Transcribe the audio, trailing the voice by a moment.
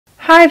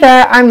Hi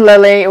there, I'm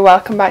Lily.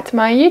 Welcome back to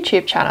my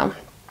YouTube channel.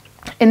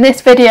 In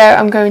this video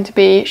I'm going to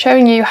be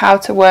showing you how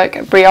to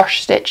work brioche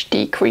stitch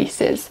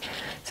decreases.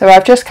 So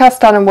I've just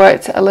cast on and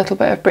worked a little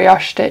bit of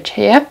brioche stitch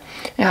here.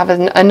 I have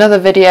another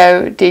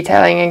video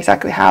detailing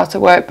exactly how to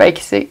work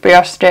basic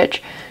brioche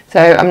stitch, so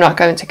I'm not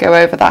going to go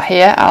over that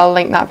here. I'll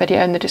link that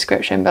video in the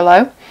description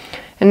below.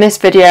 In this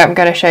video I'm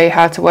going to show you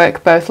how to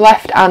work both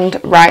left and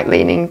right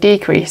leaning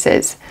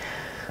decreases,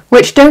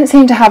 which don't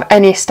seem to have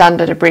any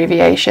standard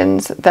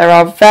abbreviations. There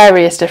are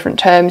various different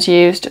terms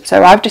used,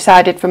 so I've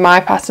decided for my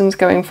patterns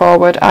going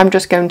forward I'm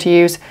just going to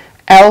use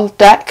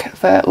Ldec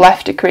for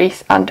left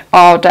decrease and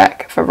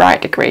Rdec for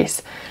right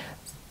decrease.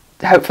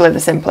 Hopefully the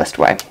simplest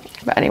way,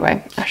 but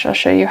anyway, I shall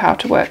show you how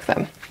to work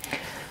them.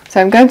 So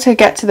I'm going to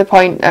get to the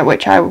point at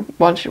which I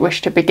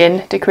wish to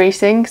begin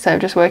decreasing, so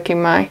just working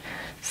my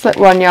slip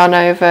one yarn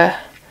over,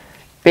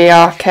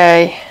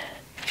 brk,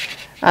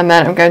 and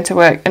then I'm going to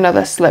work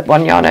another slip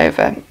one yarn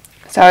over.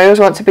 So I always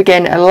want to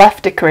begin a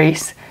left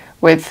decrease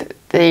with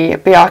the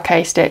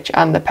brk stitch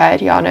and the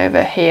paired yarn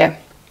over here,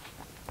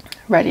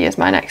 ready as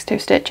my next two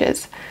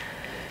stitches.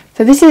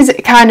 So this is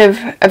kind of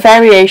a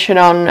variation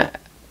on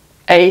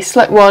a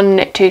slip one,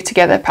 knit two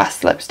together, pass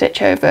slip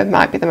stitch over,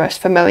 might be the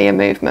most familiar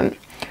movement.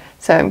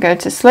 So I'm going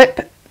to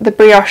slip the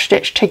brioche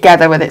stitch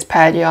together with its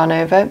paired yarn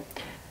over.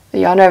 The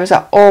yarn overs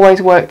are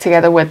always worked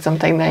together with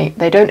something,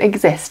 they don't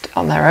exist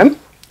on their own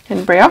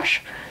in brioche.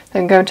 So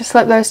I'm going to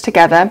slip those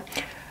together.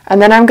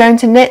 And then I'm going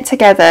to knit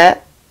together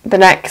the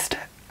next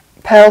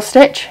purl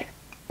stitch.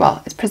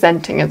 Well, it's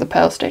presenting as a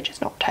purl stitch, it's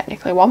not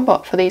technically one,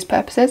 but for these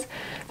purposes.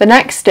 The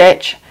next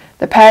stitch,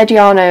 the paired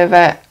yarn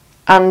over,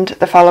 and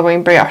the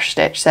following brioche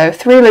stitch. So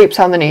 3 loops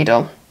on the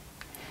needle.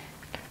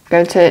 I'm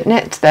going to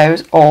knit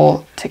those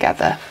all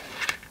together.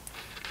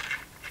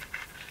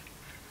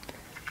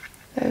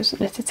 Those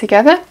knitted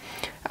together.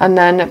 And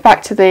then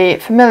back to the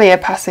familiar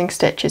passing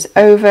stitches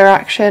over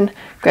action.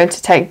 I'm going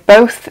to take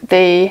both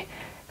the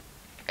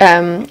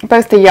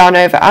yarn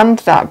over and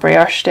that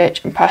brioche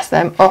stitch and pass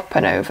them up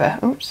and over.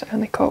 Oops, I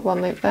only caught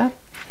one loop there.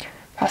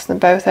 Pass them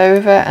both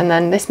over, and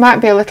then this might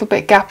be a little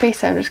bit gappy,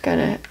 so I'm just going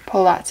to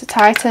pull that to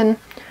tighten.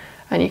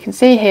 And you can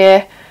see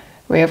here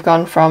we have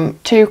gone from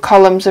 2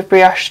 columns of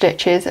brioche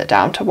stitches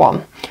down to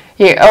 1.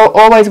 You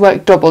always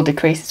work double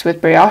decreases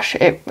with brioche.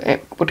 It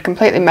would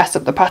completely mess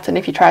up the pattern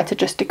if you tried to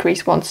just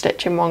decrease 1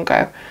 stitch in one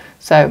go.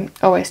 So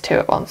always 2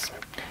 at once.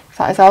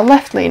 So that is our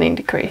left leaning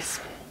decrease.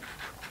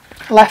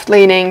 Left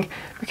leaning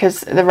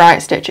because the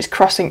right stitch is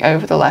crossing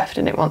over the left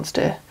and it wants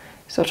to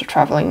sort of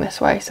travelling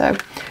this way. So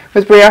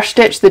with brioche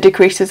stitch the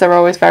decreases are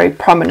always very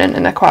prominent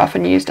and they're quite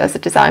often used as a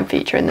design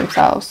feature in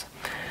themselves.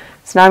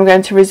 So now I'm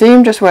going to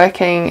resume just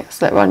working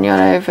slip one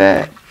yarn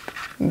over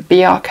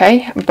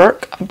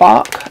brk,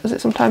 bark as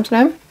it's sometimes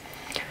known.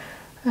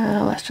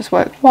 Let's just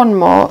work one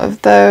more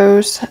of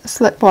those,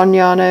 slip one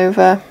yarn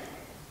over,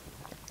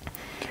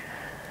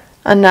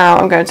 and now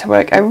I'm going to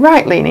work a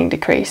right leaning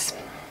decrease,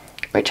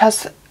 which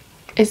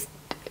is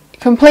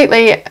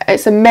completely,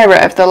 it's a mirror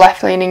of the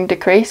left leaning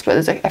decrease, but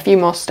there's a few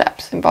more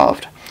steps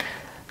involved.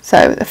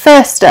 So the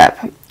first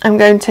step, I'm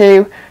going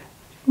to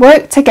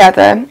work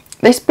together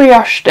this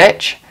brioche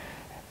stitch,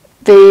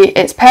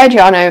 its paired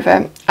yarn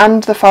over,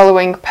 and the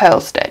following purl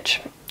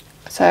stitch.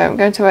 So I'm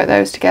going to work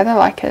those together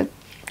like a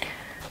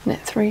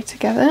knit 3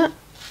 together.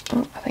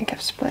 Oh, I think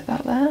I've split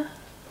that there.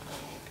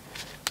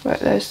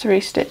 Work those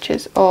 3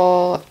 stitches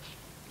all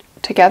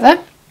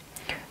together.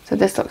 So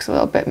this looks a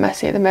little bit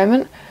messy at the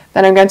moment.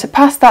 Then I'm going to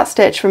pass that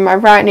stitch from my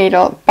right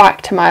needle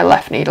back to my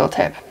left needle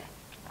tip.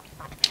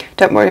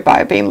 Don't worry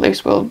about it being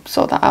loose, we'll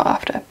sort that out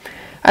after.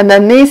 And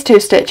then these 2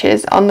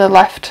 stitches on the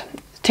left,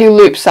 2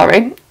 loops,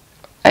 sorry,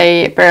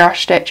 a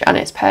brioche stitch and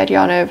its paired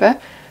yarn over. I'm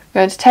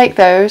going to take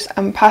those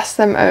and pass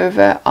them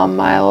over on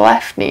my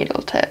left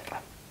needle tip.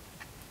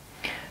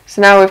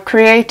 So now we've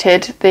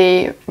created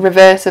the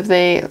reverse of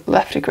the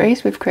left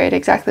decrease, we've created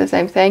exactly the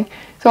same thing.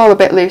 It's all a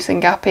bit loose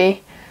and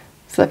gappy.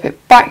 Slip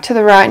it back to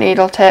the right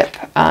needle tip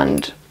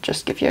and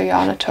just give your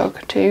yarn a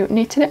tug to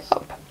neaten it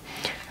up.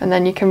 And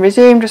then you can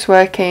resume just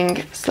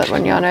working slip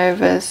one yarn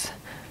overs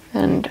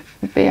and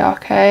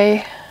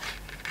brk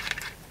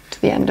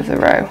to the end of the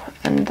row.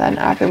 And then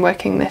I've been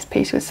working this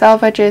piece with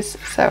self edges,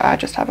 so I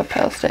just have a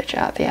purl stitch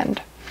at the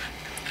end.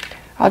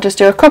 I'll just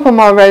do a couple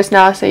more rows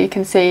now so you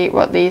can see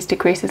what these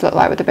decreases look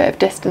like with a bit of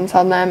distance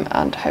on them,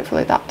 and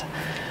hopefully that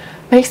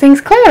makes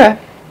things clearer.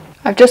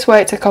 I've just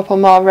worked a couple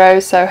more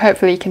rows, so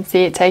hopefully you can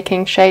see it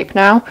taking shape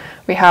now.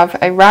 We have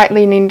a right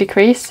leaning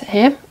decrease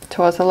here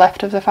towards the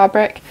left of the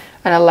fabric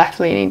and a left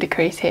leaning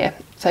decrease here.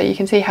 So you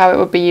can see how it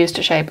would be used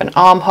to shape an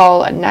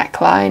armhole, a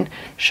neckline,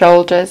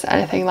 shoulders,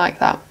 anything like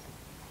that.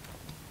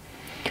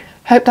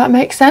 Hope that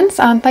makes sense,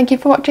 and thank you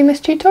for watching this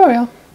tutorial.